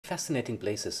fascinating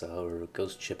places our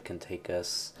ghost ship can take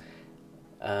us.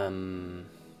 One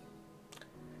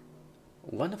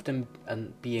of them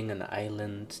being an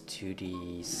island to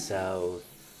the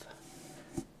south.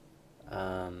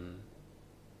 I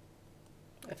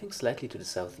think slightly to the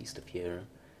southeast of here,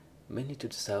 mainly to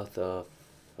the south of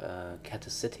Kata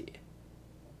City.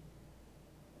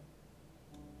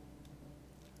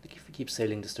 Like if we keep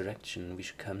sailing this direction, we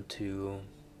should come to,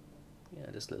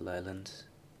 yeah, this little island.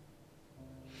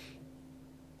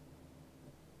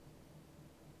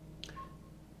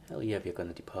 Hell yeah, we're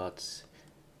gonna depart.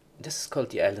 This is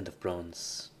called the Island of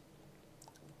Bronze.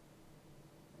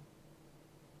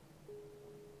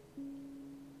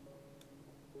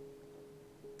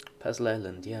 Puzzle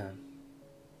Island, yeah.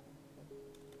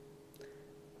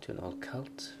 To an old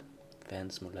cult.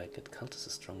 Fans more like it. Cult is a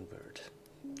strong word.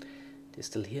 They're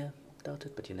still here? Doubt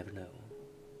it, but you never know.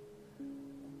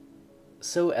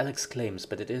 So Alex claims,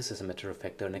 but it is, as a matter of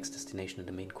fact, our next destination in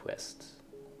the main quest.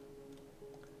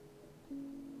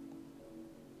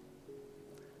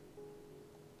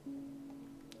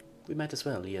 We might as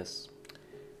well, yes.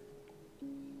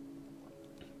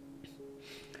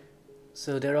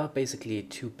 So there are basically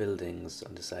two buildings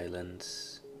on this island.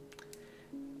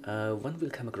 One we'll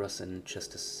come across in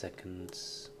just a second.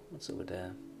 What's over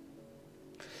there?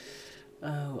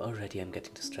 Oh, already I'm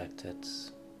getting distracted.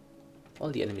 All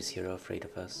the enemies here are afraid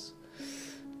of us.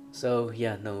 So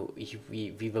yeah, no,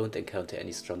 we won't encounter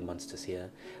any strong monsters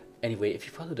here. Anyway, if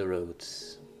you follow the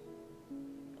roads,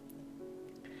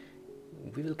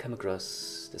 we will come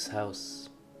across this house.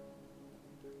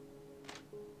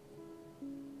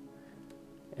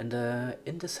 And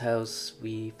in this house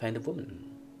we find a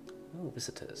woman. Oh,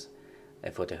 visitors.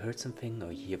 I thought I heard something.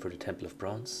 Are you here for the Temple of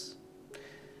Bronze?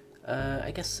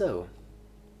 I guess so.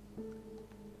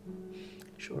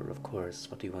 Sure, of course.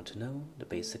 What do you want to know? The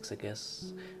basics, I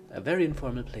guess. A very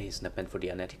informal place, not meant for the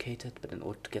uneducated, but in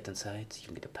order to get inside,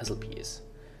 you need a puzzle piece.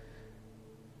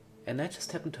 And I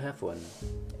just happen to have one.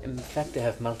 In fact, I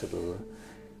have multiple,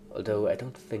 although I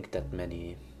don't think that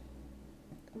many.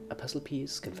 A puzzle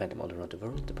piece, can find them all around the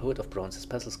world. The Poet of Bronze has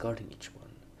puzzles guarding each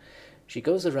one. She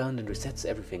goes around and resets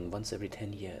everything once every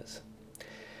 10 years.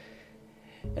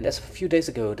 And as of a few days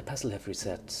ago, the puzzle have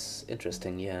reset.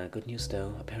 Interesting, yeah, good news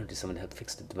though. Apparently someone helped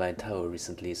fix the Divine Tower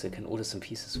recently, so I can order some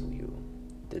pieces for you.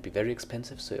 They'll be very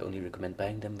expensive, so I only recommend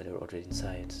buying them when they're already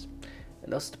inside.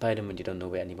 And also to buy them when you don't know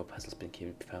where any more puzzles can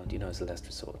be found, you know, as a last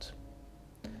resort.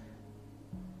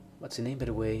 What's your name, by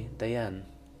the way? Diane.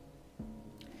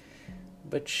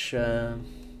 Which,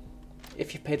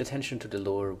 if you've paid attention to the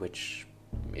lore, which,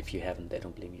 if you haven't, I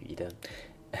don't blame you either,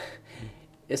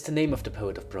 is the name of the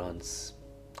Poet of Bronze.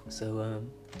 So,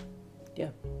 yeah.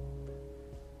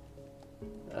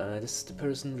 This is the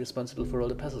person responsible for all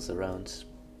the puzzles around.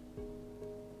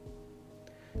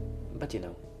 But you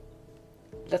know,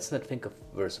 let's not think of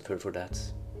worse of her for that.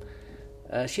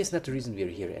 She's not the reason we're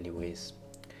here anyways.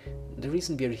 The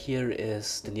reason we're here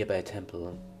is the nearby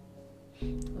temple.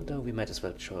 Although we might as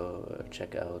well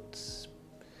check out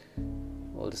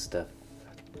all the stuff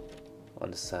on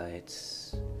the side.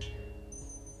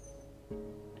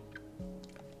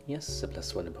 Yes, a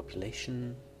 +1 in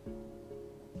population.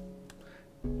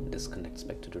 This connects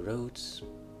back to the roads.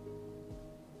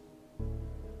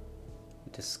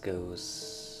 This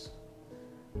goes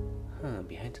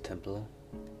behind the temple.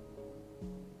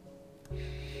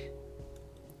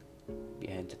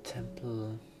 Behind the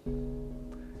temple.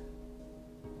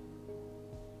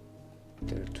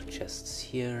 There are two chests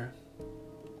here.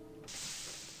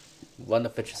 One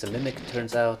of which is a mimic,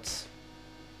 turns out.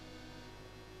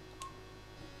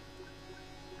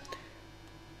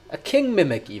 A king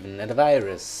mimic even, and a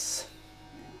virus.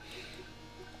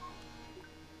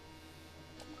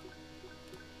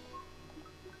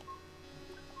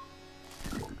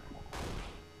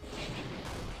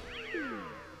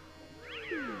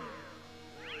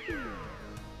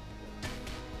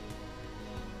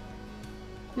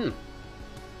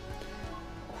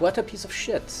 What a piece of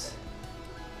shit.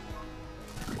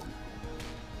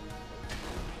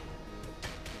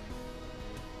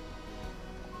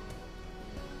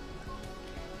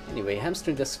 Anyway,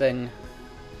 hamstring this thing.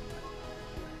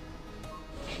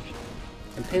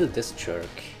 Impale this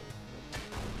jerk.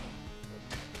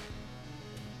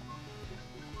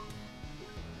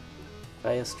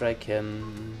 Fire strike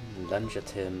him, lunge at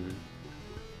him.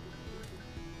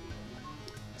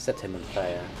 Set him on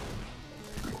fire.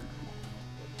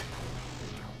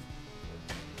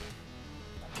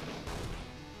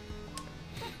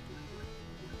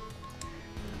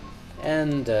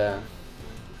 And yeah,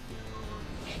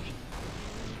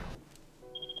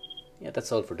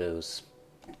 that's all for those.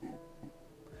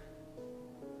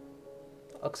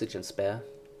 Oxygen spare.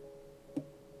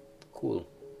 Cool.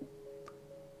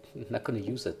 Not gonna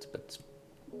use it, but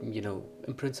you know,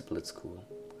 in principle it's cool.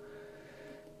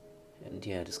 And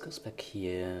yeah, this goes back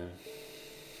here.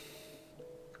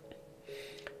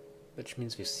 Which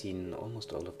means we've seen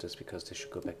almost all of this because they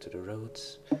should go back to the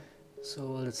roads. So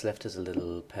all that's left is a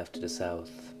little path to the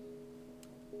south.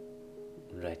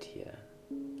 Right here.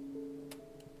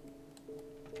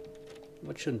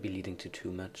 Which shouldn't be leading to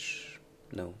too much.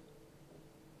 No.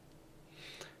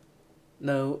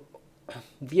 No,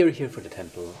 we are here for the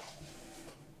temple.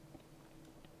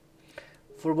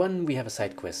 For one, we have a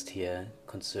side quest here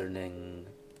concerning...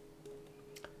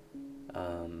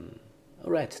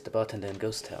 Alright, the bartender in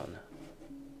Ghost Town.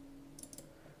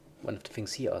 One of the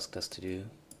things he asked us to do.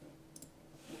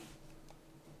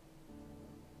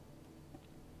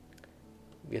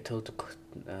 We are told to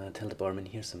tell the barman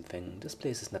here something. This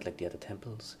place is not like the other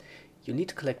temples. You need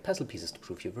to collect puzzle pieces to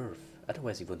prove your worth,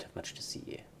 otherwise you won't have much to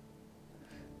see.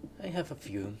 I have a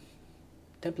few.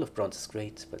 Temple of Bronze is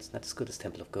great, but it's not as good as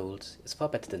Temple of Gold. It's far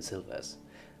better than Silver's.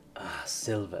 Ah,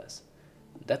 Silver's.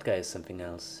 That guy is something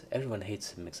else. Everyone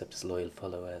hates him except his loyal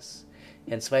followers.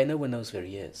 Hence why no one knows where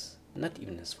he is. Not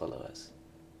even his followers.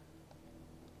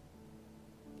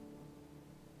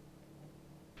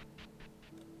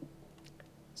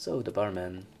 So, the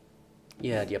barman.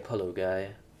 Yeah, the Apollo guy.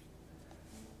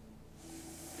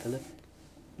 Philip?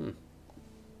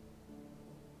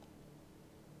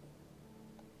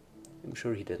 I'm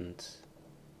sure he didn't.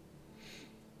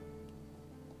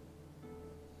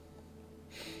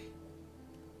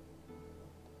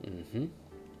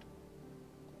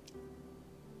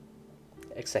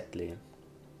 Exactly.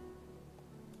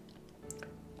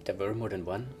 There were more than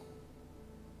one?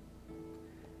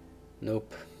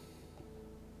 Nope.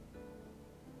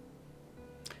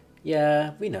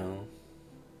 Yeah, we know.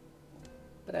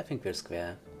 But I think we're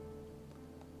square.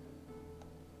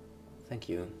 Thank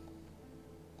you.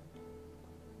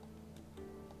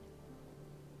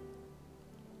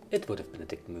 It would have been a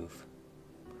dick move.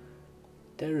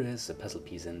 There is a puzzle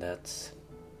piece in that.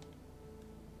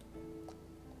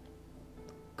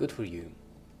 Good for you.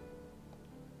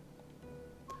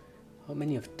 How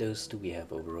many of those do we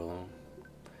have overall?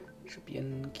 Should be a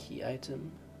key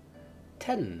item.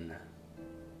 10!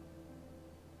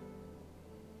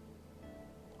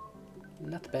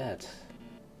 Not bad.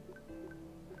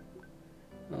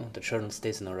 Oh, the journal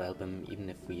stays in our album even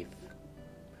if we've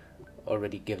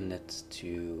already given it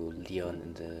to Leon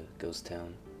in the ghost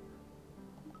town.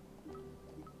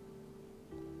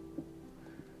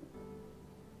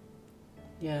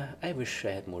 Yeah, I wish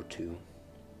I had more too.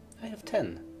 I have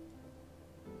 10.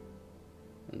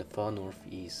 In the far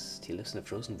northeast, he lives in a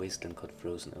frozen wasteland called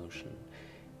Frozen Ocean.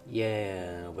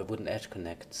 Yeah, where Wooden Edge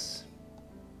connects.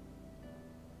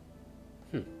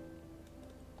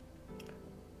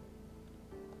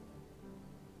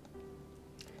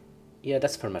 Yeah,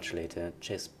 that's for much later.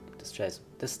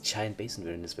 This giant basin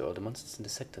we're in is where all the monsters in the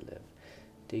sector live.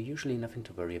 They're usually nothing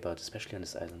to worry about, especially on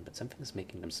this island, but something is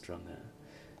making them stronger.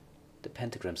 The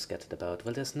pentagram scattered about.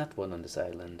 Well, there's not one on this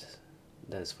island.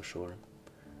 That is for sure.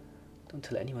 Don't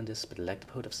tell anyone this, but I like the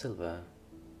Poet of Silver.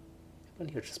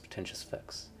 Everyone here just pretentious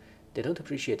fucks. They don't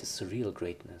appreciate its surreal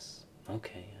greatness.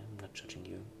 Okay, I'm not judging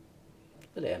you.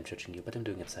 Well, I am judging you, but I'm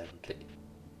doing it silently.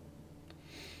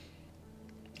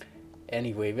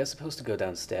 Anyway, we're supposed to go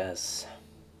downstairs.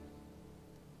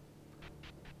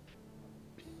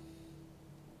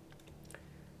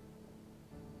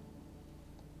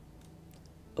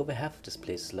 Over half of this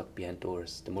place is locked behind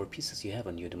doors. The more pieces you have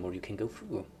on you, the more you can go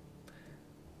through.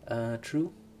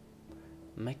 True.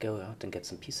 Might go out and get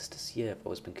some pieces this year. I've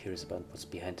always been curious about what's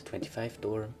behind the 25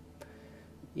 door.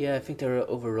 Yeah, I think there are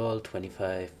overall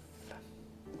 25.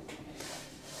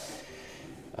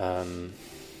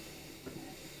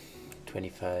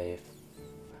 25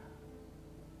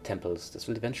 temples. This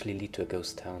will eventually lead to a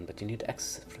ghost town, but you need to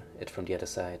access it from the other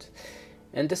side.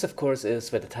 And this, of course, is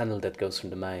where the tunnel that goes from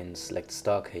the mines, like the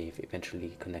Star Cave,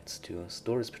 eventually connects to.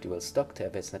 Store is pretty well stocked,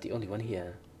 however, it's not the only one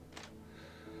here.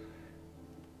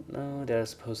 No, there are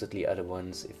supposedly other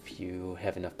ones if you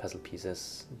have enough puzzle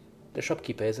pieces. The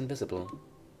shopkeeper is invisible.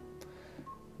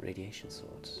 Radiation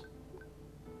swords.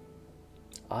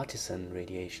 Artisan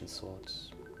radiation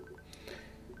swords.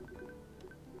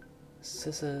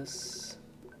 Scissors.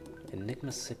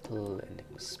 Enigma sickle,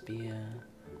 Enigma spear.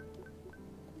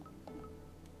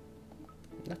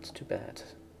 Not too bad.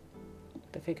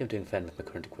 But I think I'm doing fine with my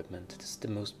current equipment. This is the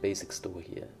most basic store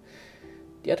here.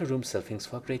 The other rooms sell things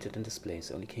far greater than this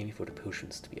place. I only came here for the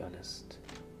potions, to be honest.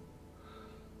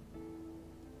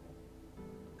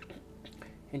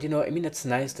 And you know, I mean, it's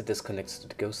nice that this connects to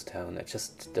the ghost town. I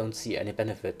just don't see any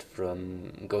benefit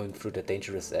from going through the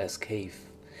dangerous ass cave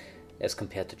as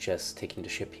compared to just taking the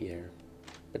ship here.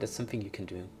 But that's something you can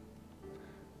do.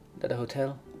 Is that a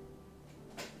hotel?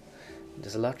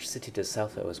 There's a large city to the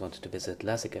south I always wanted to visit,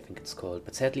 Lasik I think it's called,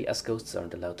 but sadly us ghosts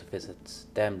aren't allowed to visit.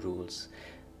 Damn rules.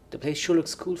 The place sure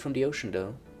looks cool from the ocean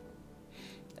though.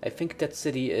 I think that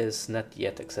city is not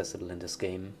yet accessible in this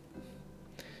game.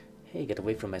 Hey, get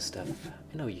away from my stuff.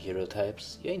 I know you hero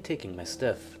types. You ain't taking my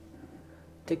stuff.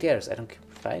 Take theirs, I don't care.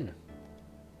 Fine.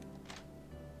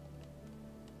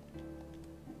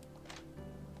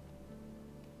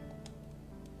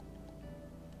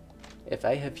 If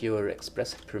I have your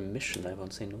expressive permission, I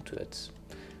won't say no to it.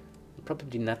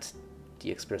 Probably not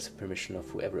the expressive permission of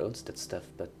whoever owns that stuff,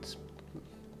 but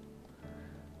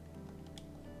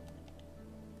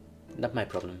not my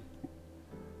problem.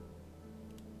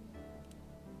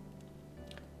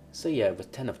 So yeah,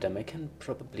 with 10 of them I can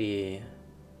probably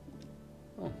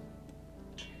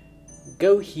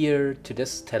go here to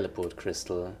this teleport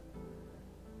crystal.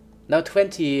 Now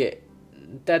 20,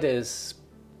 that is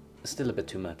still a bit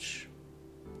too much.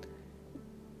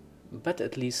 But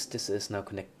at least this is now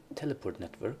connect teleport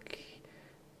network.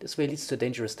 This way leads to a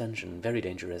dangerous dungeon, very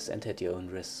dangerous, enter at your own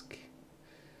risk.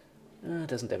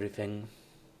 Doesn't everything.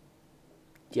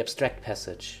 The abstract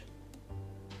passage.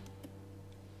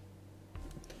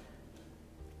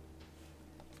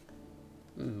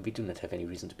 We do not have any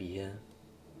reason to be here.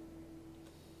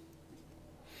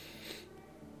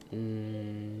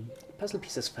 Puzzle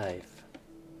pieces 5.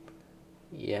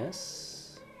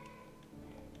 Yes.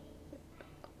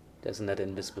 There's another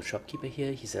invisible shopkeeper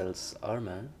here. He sells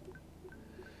armor.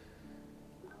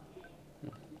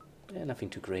 Yeah, nothing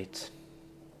too great.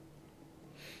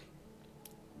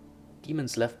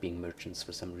 Demons love being merchants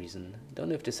for some reason. Don't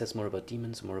know if this says more about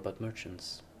demons or more about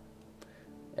merchants.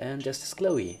 And there's this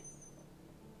glowy.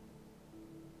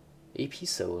 AP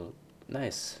soul.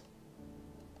 Nice.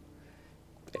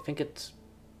 I think it...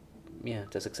 yeah,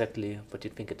 does exactly what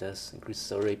you'd think it does.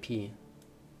 Increases our AP.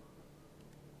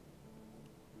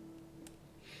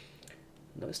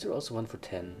 No, is there also one for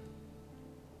 10?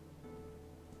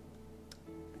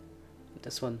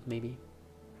 This one, maybe?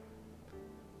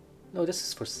 No, this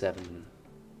is for 7.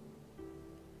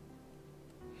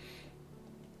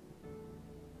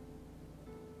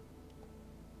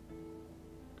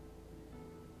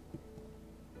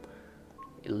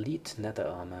 Elite nether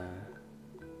armor.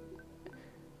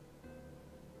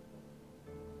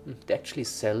 They actually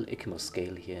sell Ikimo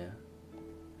scale here.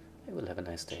 I will have a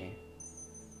nice day.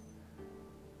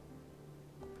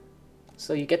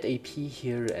 So you get AP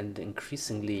here and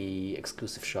increasingly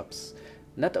exclusive shops.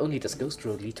 Not only does Ghost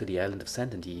Road lead to the island of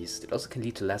Sand in the east, it also can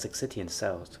lead to Lasik City in the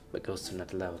south, where ghosts are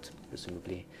not allowed,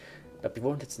 presumably. But be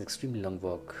warned, it's an extremely long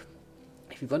walk.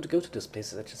 If you want to go to those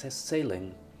places, I just have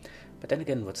sailing. But then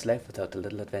again, what's life without a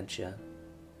little adventure?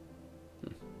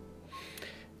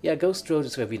 Yeah, Ghost Road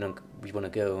is where we want to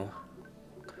go.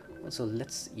 Also,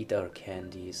 let's eat our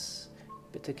candies.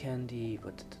 Bitter candy,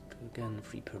 what did it do again?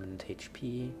 Free permanent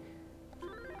HP.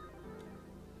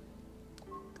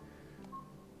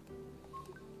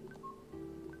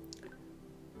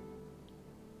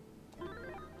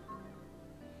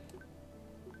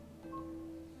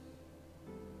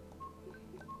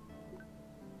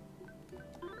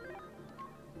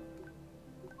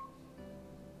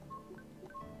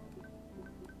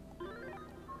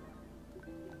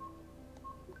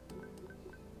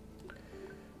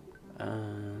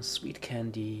 Sweet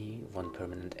candy, 1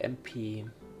 permanent MP.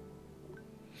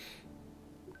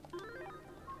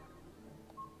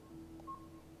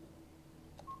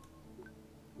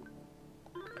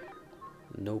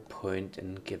 No point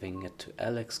in giving it to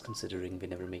Alex, considering we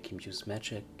never make him use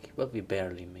magic. Well, we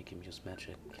barely make him use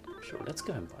magic. Sure, let's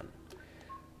give him 1.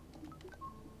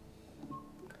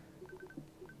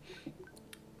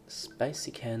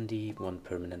 Spicy candy, 1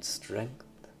 permanent strength.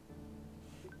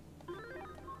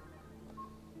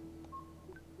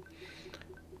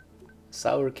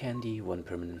 Sour candy, 1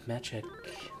 permanent magic.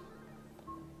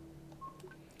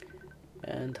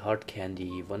 And hard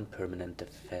candy, 1 permanent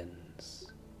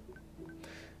defense.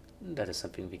 That is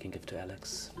something we can give to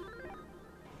Alex.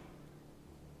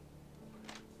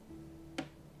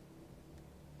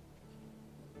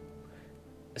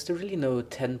 Is there really no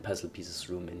 10 puzzle pieces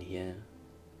room in here?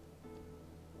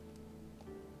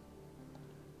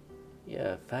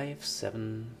 Yeah, 5,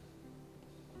 7...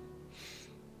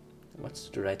 What's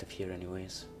to the right of here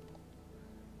anyways?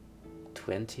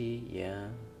 20, yeah.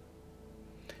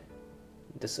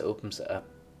 This opens up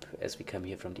as we come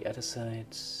here from the other side.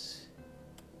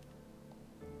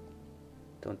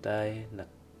 Don't die, not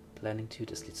planning to.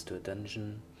 This leads to a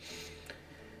dungeon.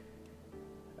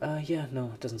 Yeah,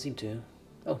 no, it doesn't seem to.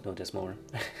 Oh, no, there's more.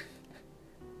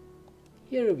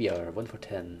 Here we are, 1 for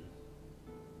 10.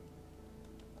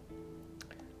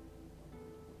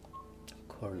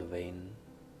 Corlevain.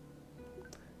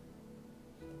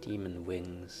 Demon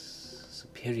Wings.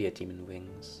 Superior Demon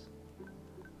Wings.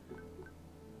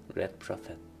 Red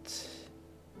Prophet.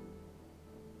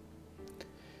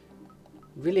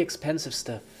 Really expensive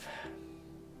stuff.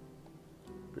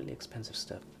 Really expensive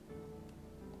stuff.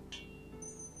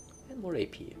 And more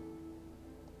AP.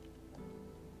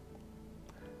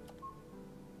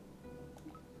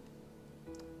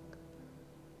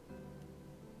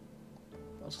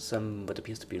 Also some what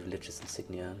appears to be religious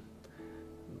insignia.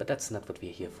 But that's not what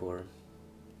we're here for.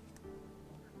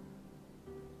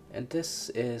 And this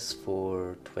is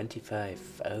for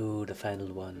 25. Oh, the final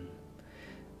one.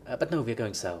 But no, we're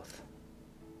going south.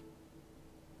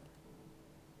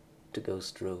 To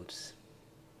Ghost Roads.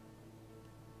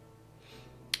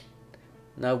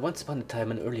 Now, once upon a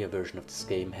time, an earlier version of this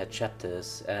game had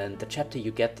chapters, and the chapter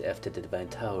you get after the Divine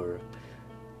Tower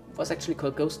was actually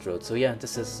called Ghost Road. So yeah,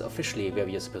 this is officially where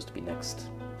we are supposed to be next.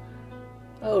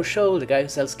 Oh, Shoal, the guy who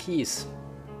sells keys.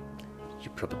 You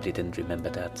probably didn't remember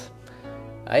that.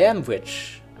 I am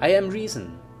Witch. I am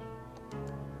Reason.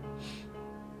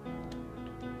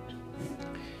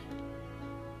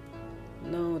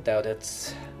 No, doubt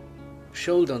it.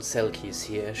 Shoal don't sell keys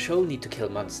here. Shoal need to kill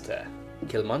monster.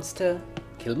 Kill monster?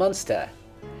 Kill monster.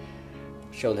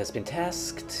 Shoal has been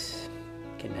tasked.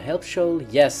 Can I help Shoal?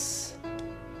 Yes.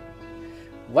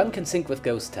 One can sync with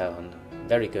Ghost Town.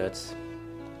 Very good.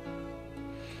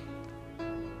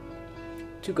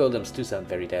 2 golems do sound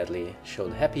very deadly. Shoal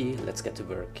happy, let's get to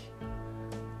work.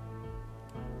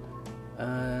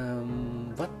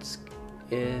 What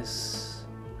is...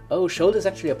 Oh, Shoal is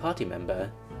actually a party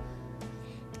member.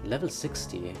 Level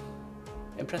 60.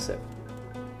 Impressive.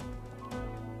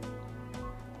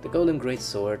 The Golem Great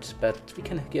Sword, but we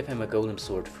can give him a Golem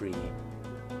Sword free.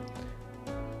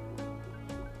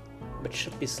 Which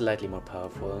should be slightly more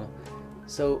powerful.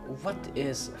 So, what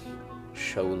is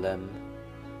Sholem?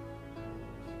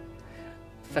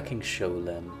 Fucking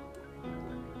Sholem.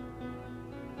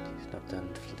 He's not done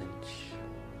flinch.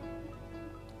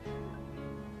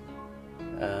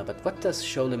 But what does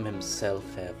Sholem himself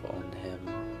have on him?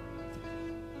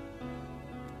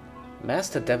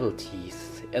 Master Devil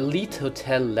Teeth, Elite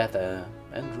Hotel Leather,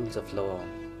 and Rules of Law.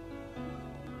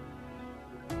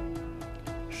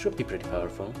 Should be pretty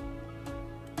powerful.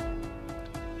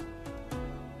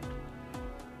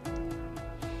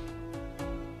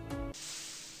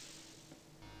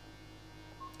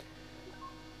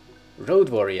 Road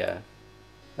Warrior.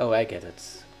 Oh, I get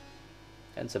it.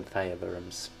 And some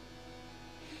fireworms.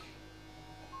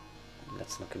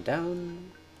 Let's knock him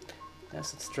down.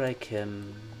 Acid Strike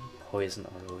him. Poison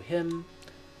Arrow him.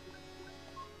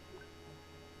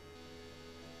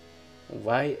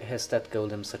 Why has that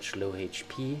golem such low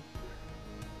HP?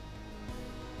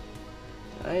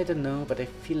 I don't know, but I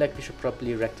feel like we should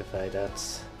probably rectify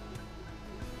that.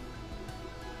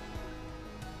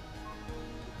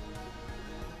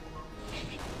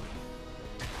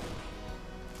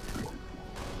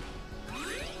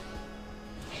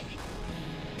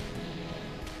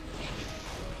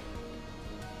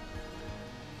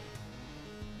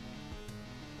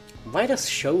 Why does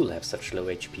Shoal have such low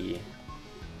HP?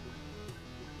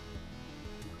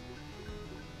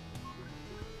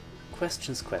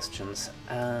 Questions.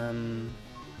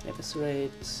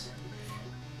 Eviscerate.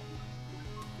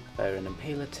 Fire and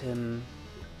Impale at him.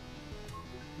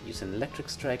 Use an Electric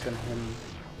Strike on him.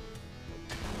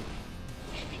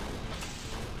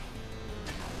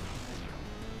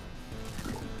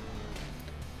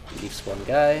 Leaves one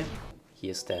guy. He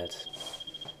is dead.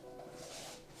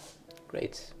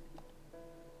 Great.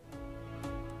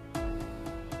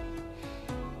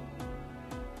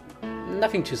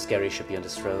 Nothing too scary should be on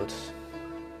this road.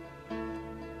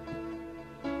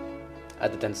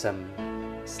 Other than some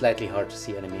slightly hard to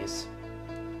see enemies.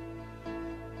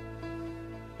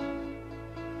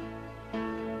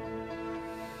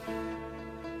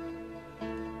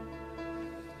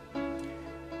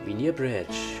 Veneer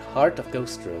Bridge, Heart of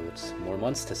Ghost Road, more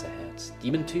monsters ahead.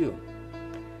 Demon 2.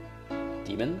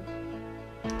 Demon?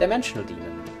 Dimensional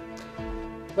Demon.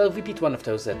 Well, we beat one of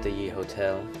those at the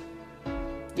hotel.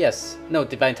 Yes. No,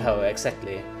 Divine Tower,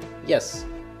 exactly. Yes.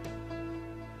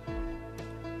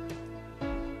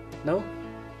 No?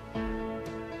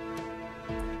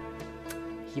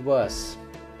 He was.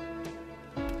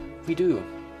 We do.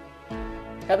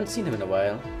 Haven't seen him in a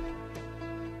while.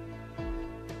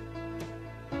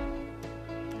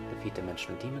 defeat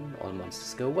Dimensional Demon, all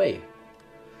monsters go away.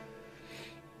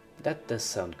 That does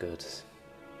sound good.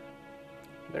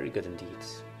 Very good indeed.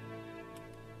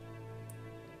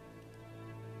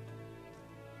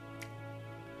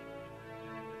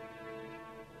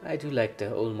 I do like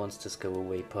the all monsters go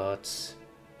away parts.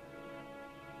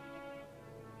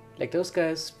 Like those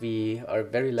guys we are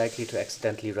very likely to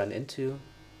accidentally run into.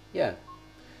 Yeah,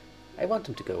 I want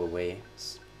them to go away.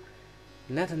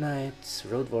 Nether Knight,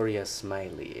 Road Warrior,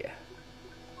 Smiley.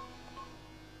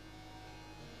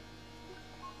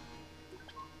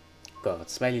 God,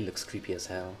 Smiley looks creepy as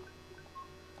hell.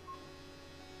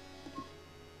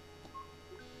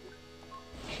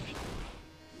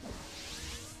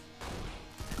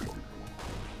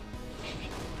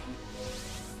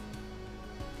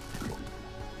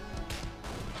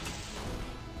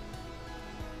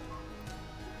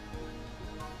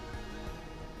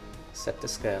 Set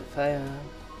this guy on fire.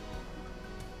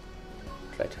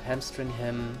 Try to hamstring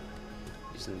him.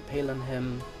 Use an impale on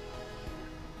him.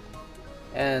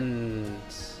 And...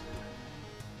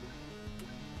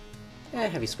 yeah,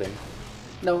 heavy swing.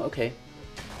 No, okay.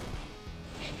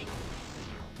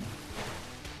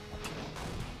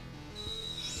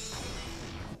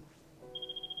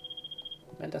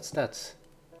 And that's that.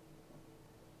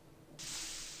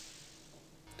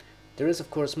 There is of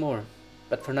course more,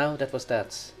 but for now that was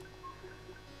that.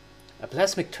 A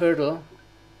plasmic turtle,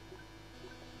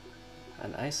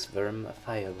 an ice worm, a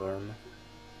fire worm.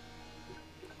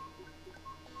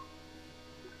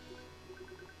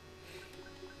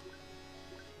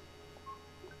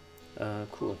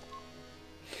 Cool.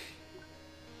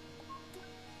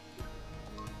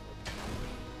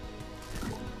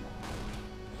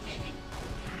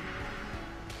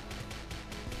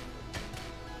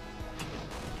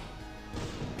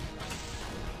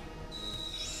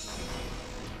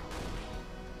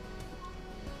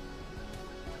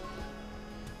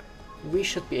 We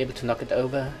should be able to knock it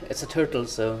over. It's a turtle,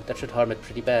 so that should harm it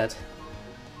pretty bad.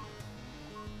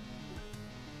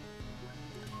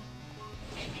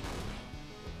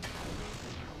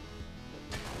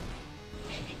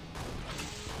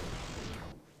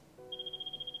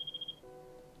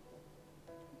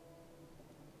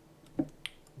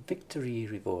 Victory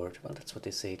reward. Well, that's what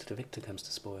they say. To the victor comes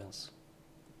the spoils.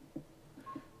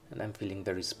 And I'm feeling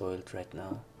very spoiled right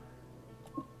now.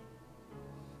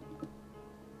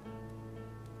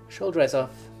 Shoulder eyes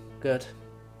off. Good.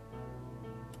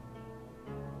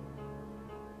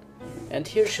 And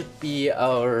here should be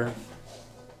our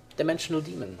Dimensional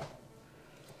Demon.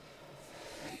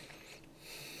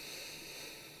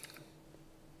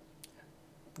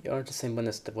 You aren't the same one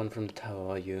as the one from the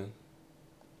tower, are you?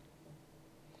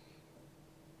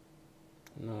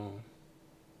 No.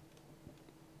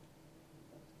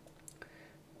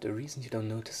 The reason you don't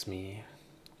notice me,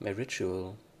 my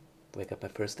ritual, wake up my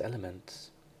first element.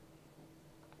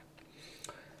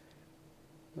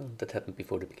 Well, that happened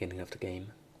before the beginning of the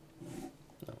game.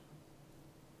 No.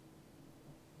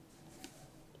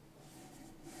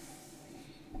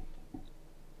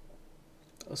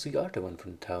 Oh, so you are the one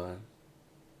from the tower.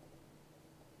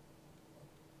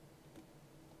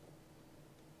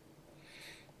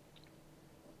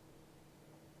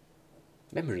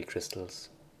 Memory crystals.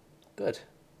 Good.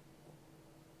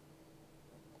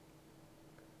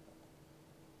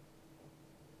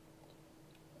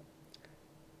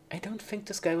 I don't think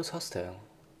this guy was hostile.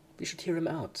 We should hear him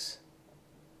out.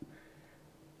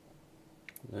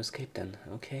 No escape then,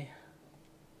 okay.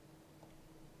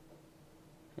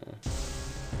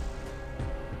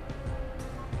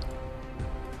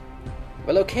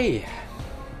 Well, okay.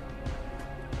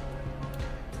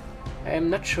 I'm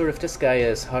not sure if this guy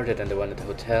is harder than the one at the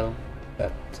hotel,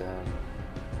 but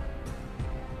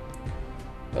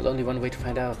well, only one way to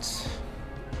find out.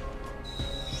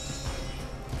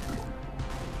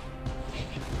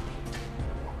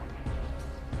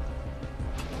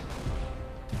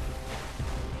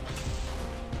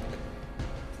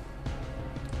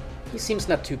 He seems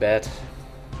not too bad.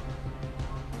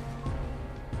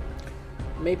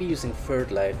 Maybe using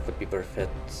Third Life would be worth it.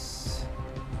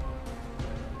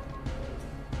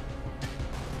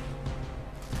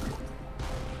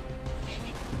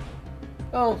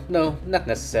 Oh, no, not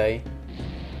necessary.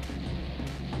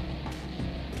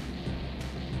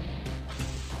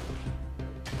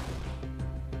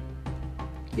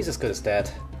 He's as good as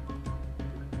that.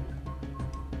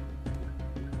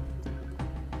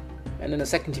 And in a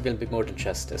second he will be more than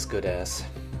just as good as.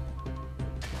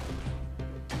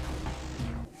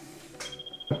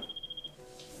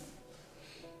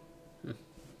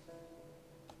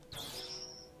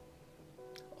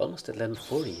 Almost at level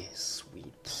 40,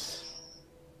 sweet.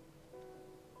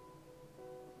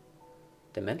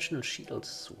 Dimensional shield,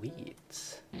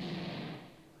 sweet.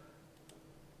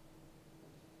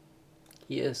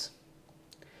 He is.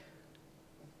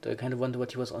 Though I kind of wonder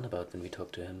what he was on about when we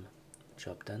talked to him.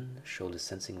 Job done. Shoulder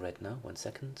sensing right now. 1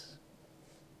 second.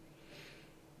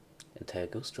 Entire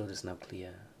Ghost Road is now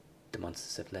clear. The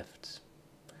monsters have left.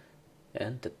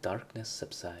 And the darkness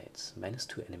subsides.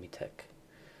 -2 enemy tech.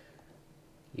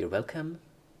 You're welcome.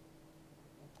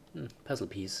 Puzzle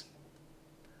piece.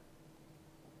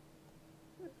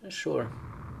 Sure.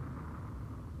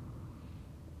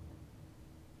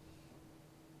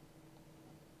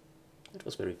 It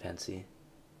was very fancy.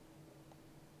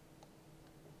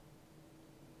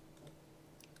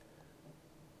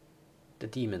 The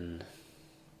demon.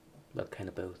 Well, kind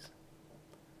of both.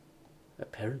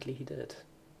 Apparently he did.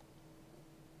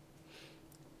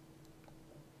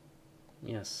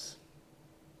 Yes.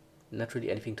 Not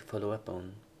really anything to follow up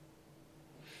on.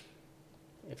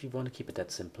 If you want to keep it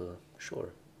that simple, sure.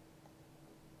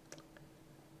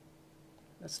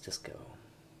 Let's just go.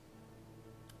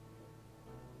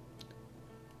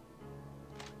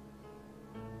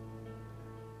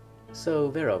 So,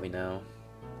 where are we now?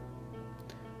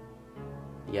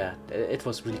 Yeah, it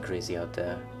was really crazy out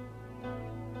there.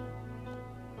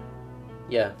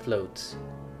 Yeah, float.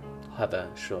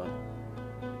 Hover, sure.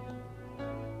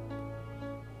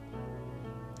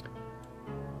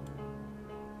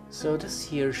 So this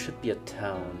here should be a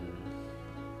town.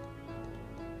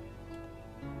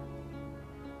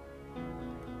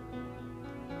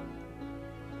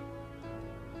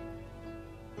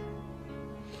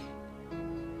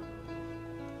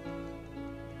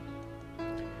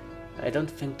 I don't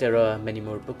think there are many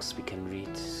more books we can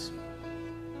read.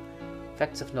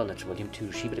 Facts of Knowledge, Volume 2,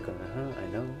 Shibarigon, I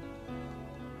know.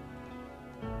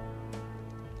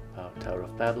 Tower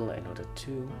of Babel, I know that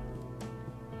too.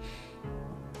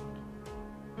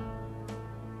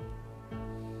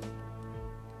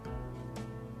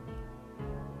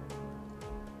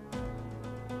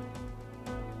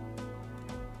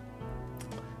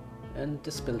 And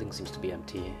this building seems to be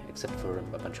empty, except for a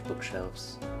bunch of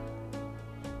bookshelves.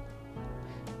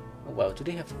 Oh wow, do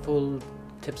they have full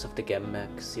Tips of the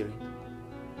Gammak series?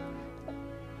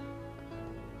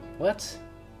 What?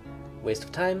 Waste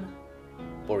of time?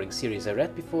 Boring series I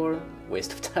read before?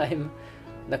 Waste of time?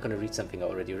 Not gonna read something I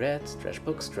already read? Trash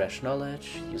books, trash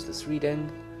knowledge, useless reading?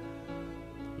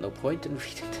 No point in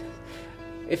reading this.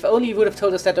 If only you would have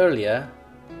told us that earlier.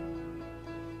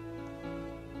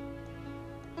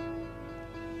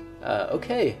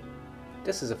 Okay,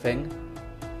 this is a thing.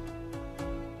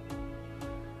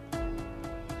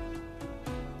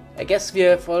 I guess we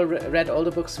have all read all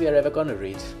the books we are ever gonna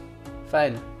read.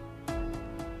 Fine.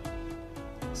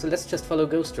 So let's just follow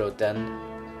Ghost Road then.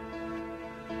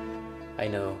 I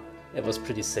know, it was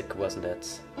pretty sick, wasn't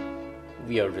it?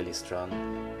 We are really strong.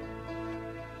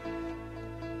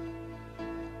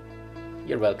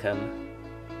 You're welcome.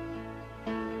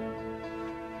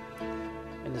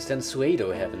 And there's then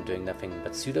Pseudo Heaven doing nothing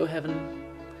but Pseudo Heaven.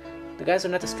 The guys are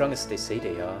not as strong as they say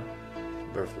they are.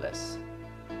 Worthless.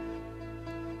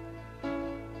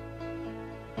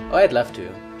 Oh, I'd love to.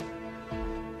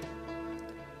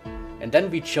 And then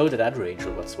we'd show that other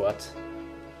angel what's what.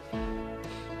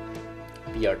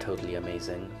 We are totally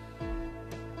amazing.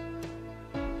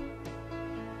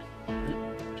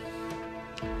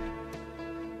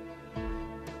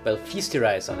 Well, feast your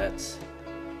eyes on it.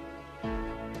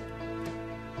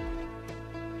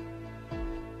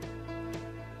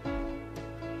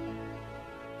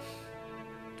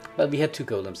 Well, we had 2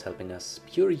 golems helping us.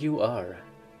 Pure you are.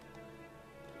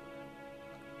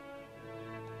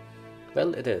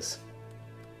 Well, it is.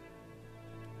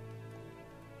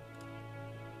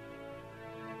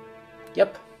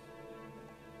 Yep.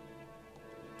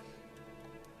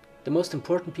 The most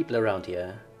important people around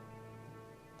here.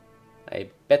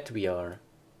 I bet we are.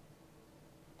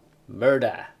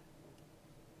 Murder.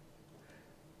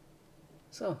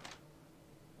 So.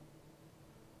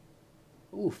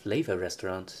 Ooh, flavor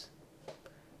restaurant.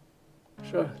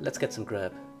 Sure, let's get some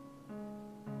grub.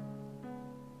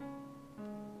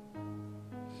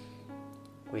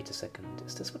 Wait a second,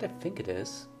 is this what I think it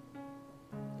is?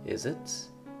 Is it?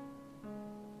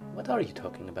 What are you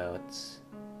talking about?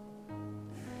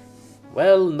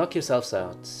 Well, knock yourselves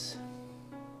out.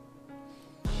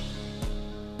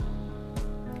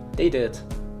 They did.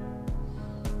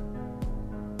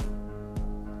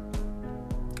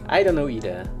 I don't know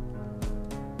either.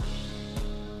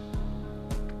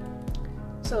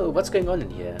 So, what's going on in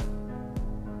here?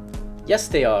 Yes,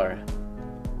 they are.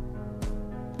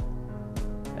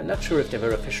 I'm not sure if they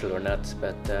were official or not,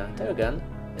 but they're gone.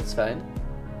 It's fine.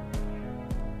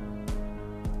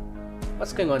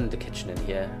 What's going on in the kitchen in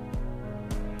here?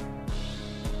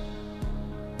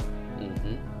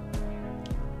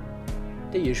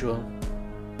 The usual.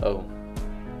 Oh.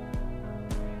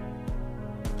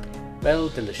 Well,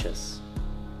 delicious.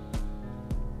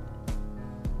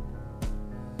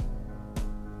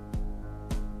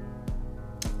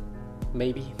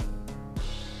 Maybe.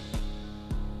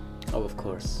 Oh, of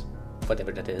course.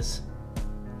 Whatever that is.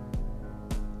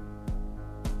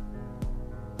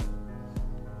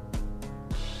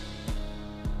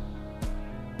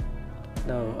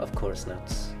 No, of course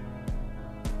not.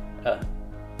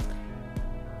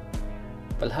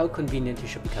 Well, how convenient you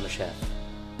should become a chef.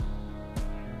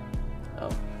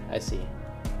 Oh, I see.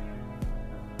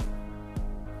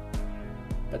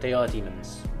 But they are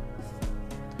demons.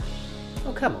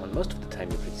 Oh, come on, most of the time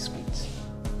you're pretty sweet.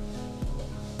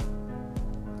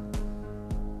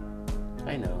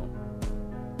 I know.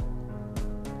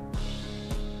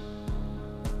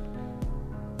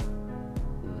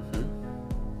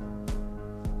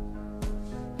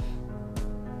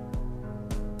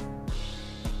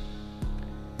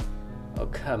 Oh,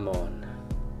 come on.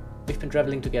 We've been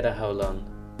traveling together how long?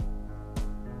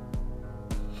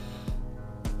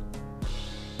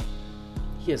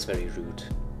 He is very rude.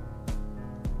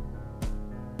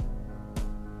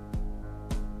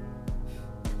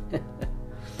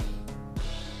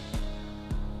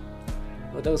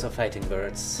 Oh, those are fighting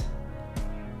birds.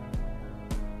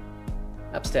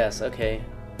 Upstairs, okay.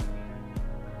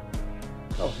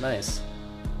 Oh, nice.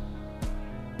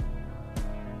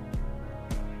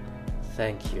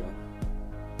 Thank you.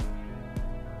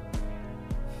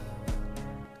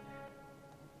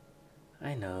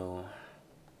 I know.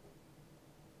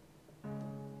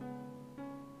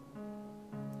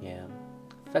 Yeah.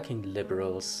 Fucking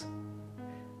liberals.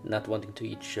 Not wanting to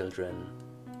eat children.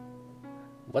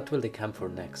 What will they come for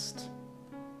next?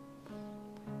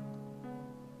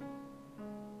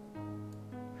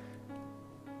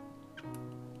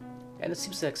 And it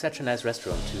seems like such a nice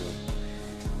restaurant too.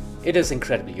 It is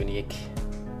incredibly unique.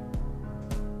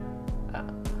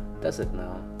 Does it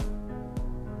now?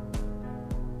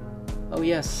 Oh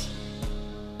yes.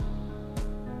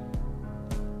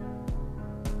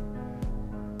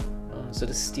 Oh, so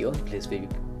this is the only place where you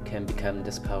can become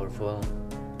this powerful.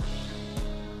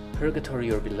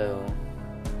 Purgatory or below.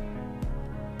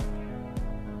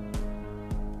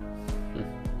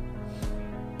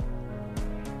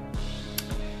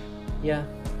 Yeah,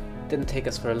 didn't take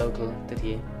us for a local, did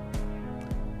he?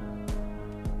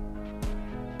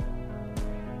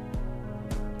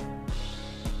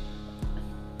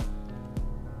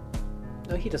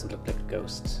 No, he doesn't look like a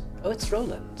ghost. Oh, it's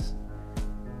Roland.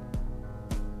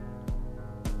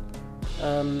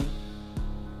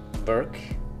 Burke?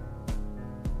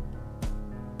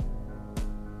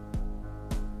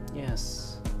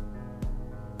 Yes.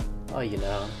 Oh, you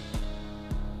know.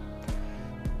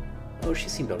 Oh, she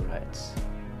seemed alright.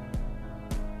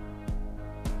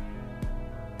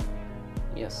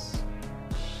 Yes.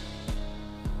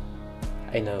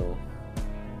 I know.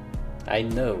 I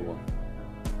know.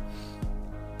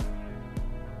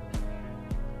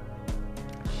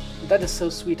 That is so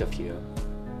sweet of you.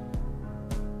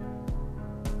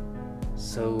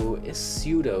 So, is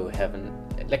pseudo heaven,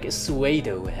 like is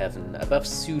pseudo heaven above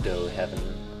pseudo heaven?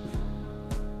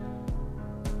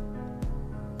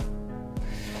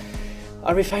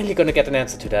 Are we finally gonna get an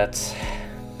answer to that?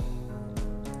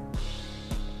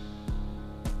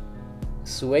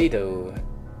 Pseudo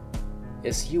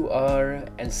is you are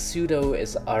and pseudo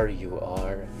is are you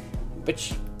are,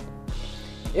 which,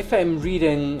 if I'm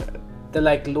reading the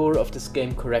lore of this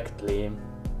game correctly,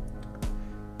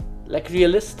 like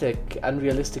realistic,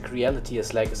 unrealistic reality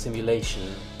is like a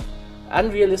simulation.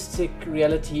 Unrealistic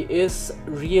reality is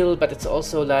real, but it's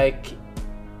also like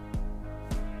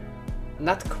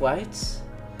not quite.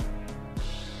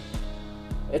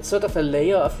 It's sort of a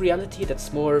layer of reality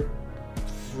that's more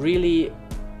really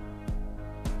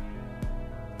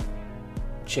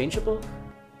changeable,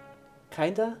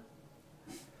 kinda.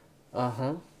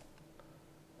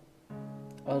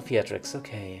 All theatrics,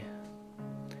 okay.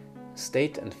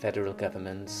 State and federal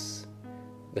governments,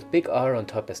 with big R on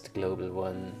top as the global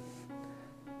one.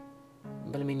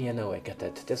 But I mean, yeah, no, I get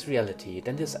that. There's reality,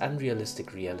 then there's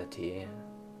unrealistic reality,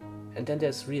 and then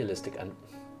there's realistic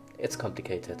it's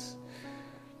complicated.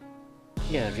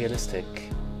 Yeah, realistic.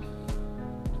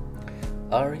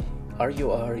 R,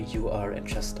 you are, and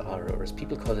just R, or as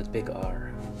people call it, big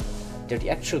R. They're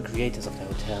the actual creators of the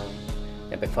hotel,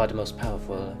 and by far the most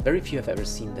powerful. Very few have ever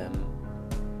seen them.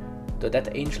 Though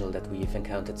that angel that we've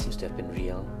encountered seems to have been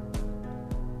real.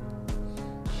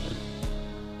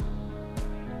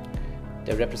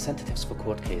 They're representatives for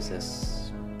court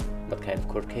cases. What kind of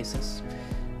court cases?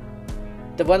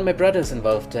 The one my brother's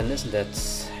involved in, isn't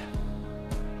it?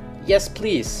 Yes,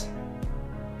 please.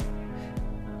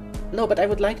 No, but I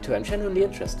would like to. I'm genuinely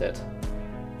interested.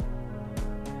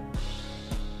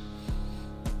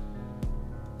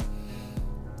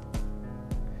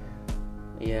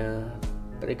 Yeah,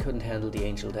 but I couldn't handle the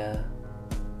angel there.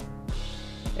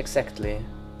 Exactly.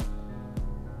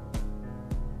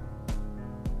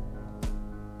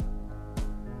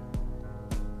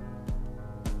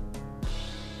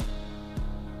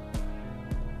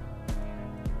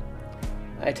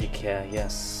 I take care,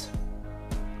 yes.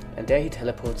 And there he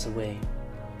teleports away.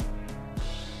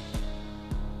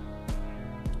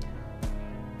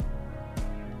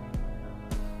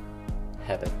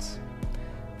 Habits.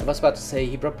 I was about to say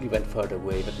he probably went further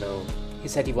away, but no. He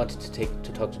said he wanted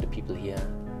to talk to the people here.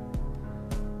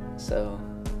 So,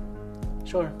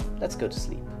 sure, let's go to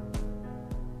sleep.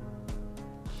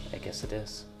 I guess it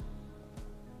is.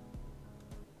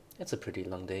 It's a pretty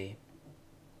long day.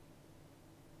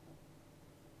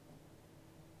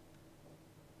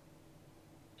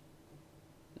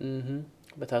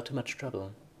 Without too much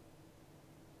trouble.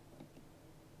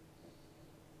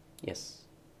 Yes.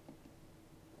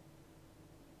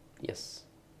 Yes.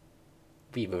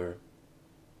 We were.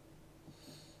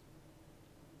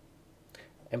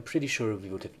 I'm pretty sure we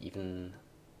would have even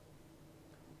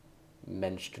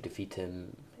managed to defeat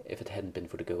him if it hadn't been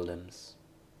for the golems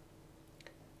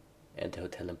and the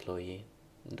hotel employee.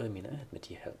 Though I mean, I admit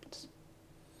he helped.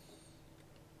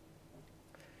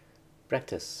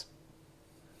 Practice.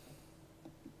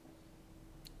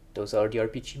 Those are the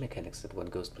RPG mechanics that One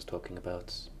Ghost was talking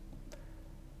about.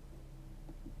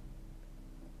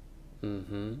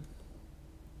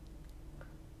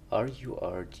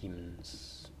 RUR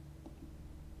demons.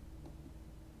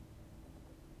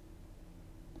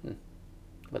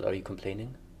 Well, are you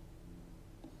complaining?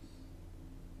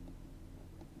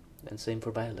 And same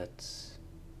for Violet.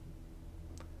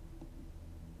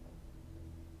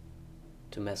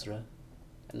 To Mesra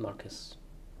and Marcus.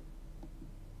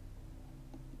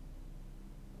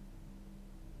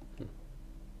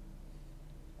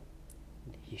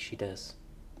 She does.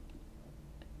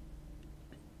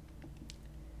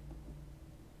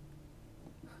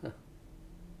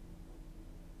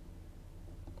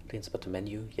 Plains but the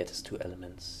menu, yet has 2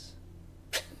 elements.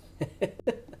 Well,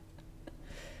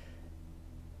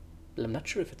 I'm not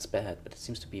sure if it's bad, but it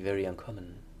seems to be very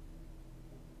uncommon.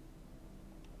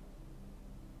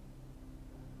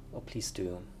 Oh, please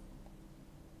do.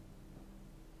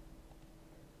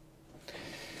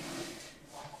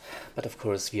 But of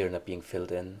course we are not being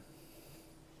filled in.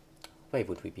 Why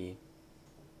would we be?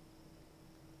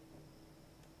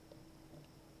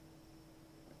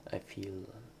 I feel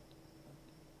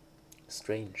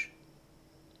strange.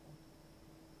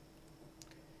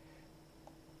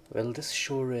 Well, this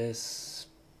sure is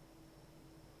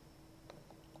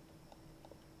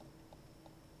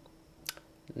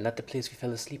not the place we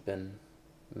fell asleep in.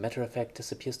 Matter of fact,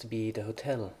 this appears to be the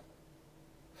hotel.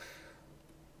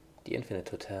 The Infinite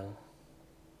Hotel.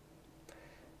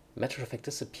 Matter of fact,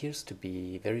 this appears to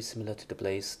be very similar to the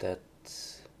place that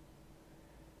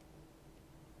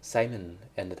Simon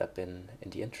ended up in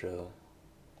the intro.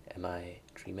 Am I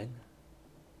dreaming?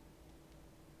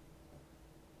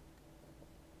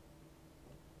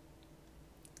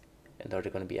 And are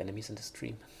there going to be enemies in this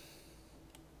dream?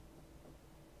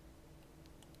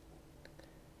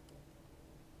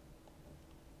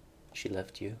 She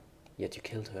left you, yet you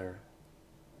killed her.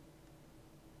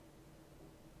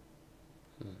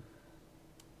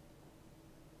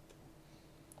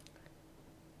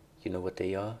 You know what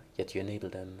they are, yet you enable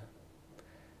them.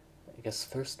 I guess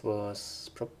first was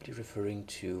probably referring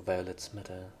to Violet's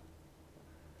mother.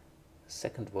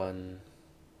 Second one,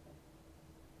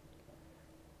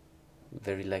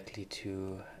 very likely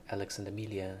to Alex and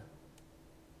Amelia.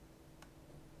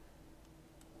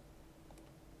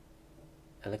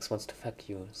 Alex wants to fuck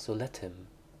you, so let him.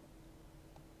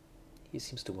 He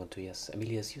seems to want to, yes.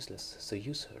 Amelia is useless, so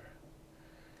use her.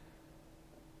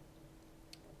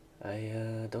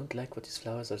 I don't like what these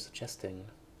flowers are suggesting,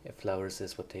 if flowers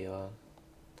is what they are.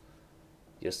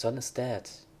 Your son is dead,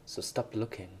 so stop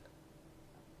looking.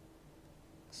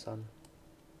 Son.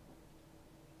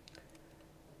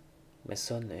 My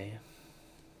son, eh?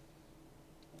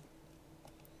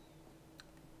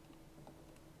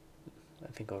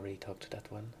 I think I already talked to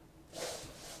that one.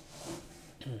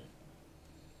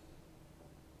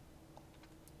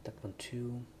 That one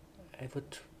too. I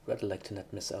would rather like to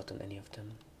not miss out on any of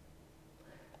them.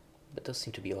 But those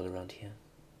seem to be all around here.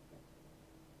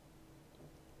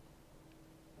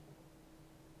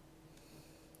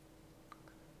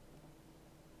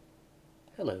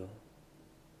 Hello.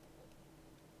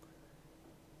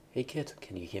 Hey kid,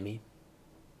 can you hear me?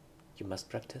 You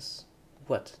must practice.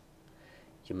 What?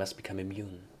 You must become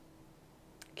immune.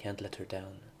 Can't let her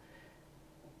down.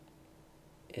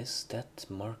 Is that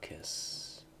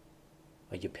Marcus?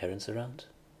 Are your parents around?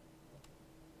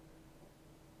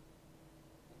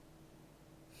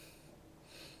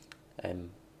 I'm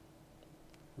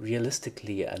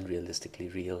realistically,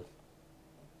 unrealistically real.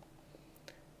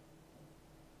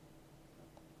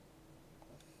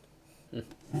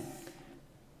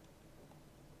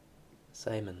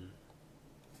 Simon.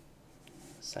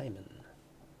 Simon.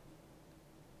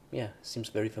 Yeah, seems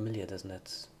very familiar, doesn't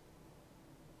it?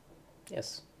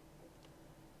 Yes.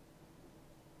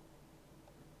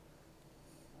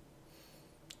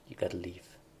 You gotta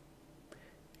leave.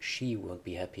 She won't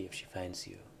be happy if she finds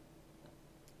you.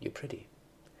 You're pretty,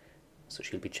 so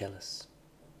she'll be jealous.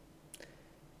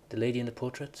 The lady in the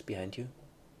portrait behind you?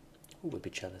 Who will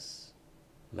be jealous?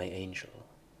 My angel.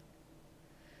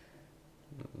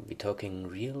 We talking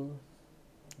real?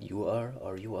 You are,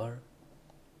 or you are?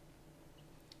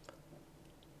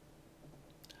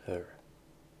 Her.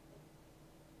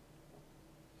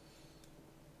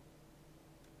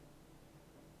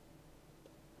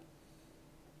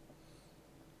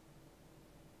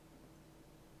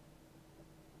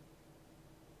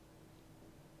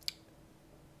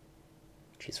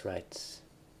 She's right.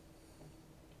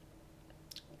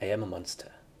 I am a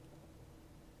monster.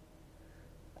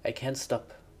 I can't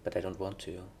stop, but I don't want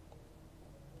to.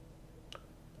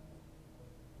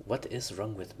 What is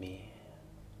wrong with me?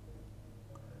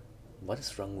 What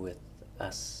is wrong with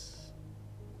us?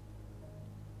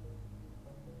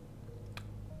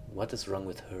 What is wrong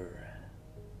with her?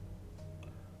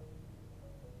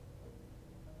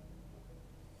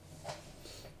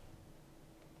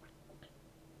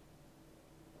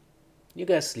 You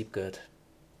guys sleep good.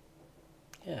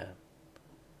 Yeah.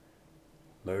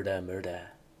 Murder, murder.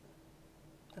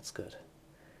 That's good.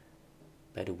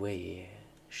 By the way,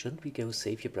 shouldn't we go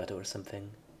save your brother or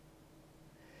something?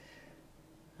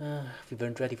 We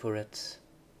weren't ready for it.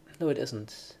 No, it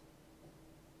isn't.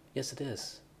 Yes, it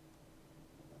is.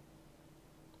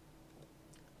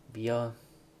 We are...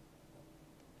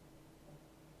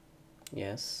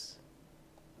 Yes.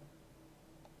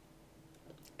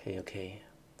 Okay.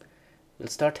 We'll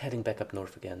start heading back up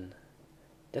north again.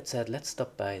 That said, let's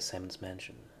stop by Simon's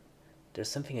mansion. There's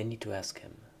something I need to ask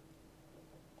him.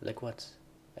 Like what?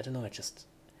 I don't know,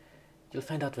 You'll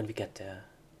find out when we get there.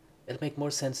 It'll make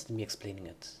more sense than me explaining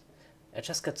it. I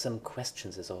just got some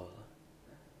questions is all.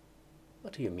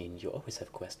 What do you mean? You always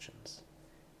have questions.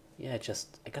 Yeah,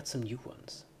 I got some new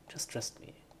ones. Just trust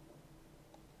me.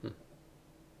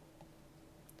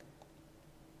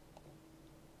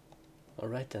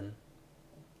 Alright then.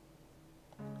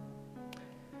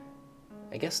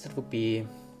 I guess that would be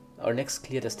our next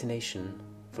clear destination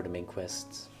for the main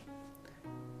quest.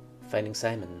 Finding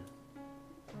Simon.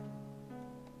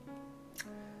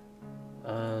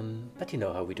 But you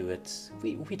know how we do it.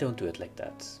 We don't do it like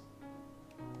that.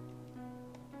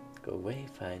 Go away,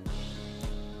 fine.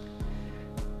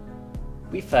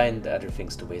 We find other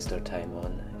things to waste our time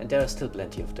on, and there are still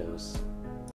plenty of those.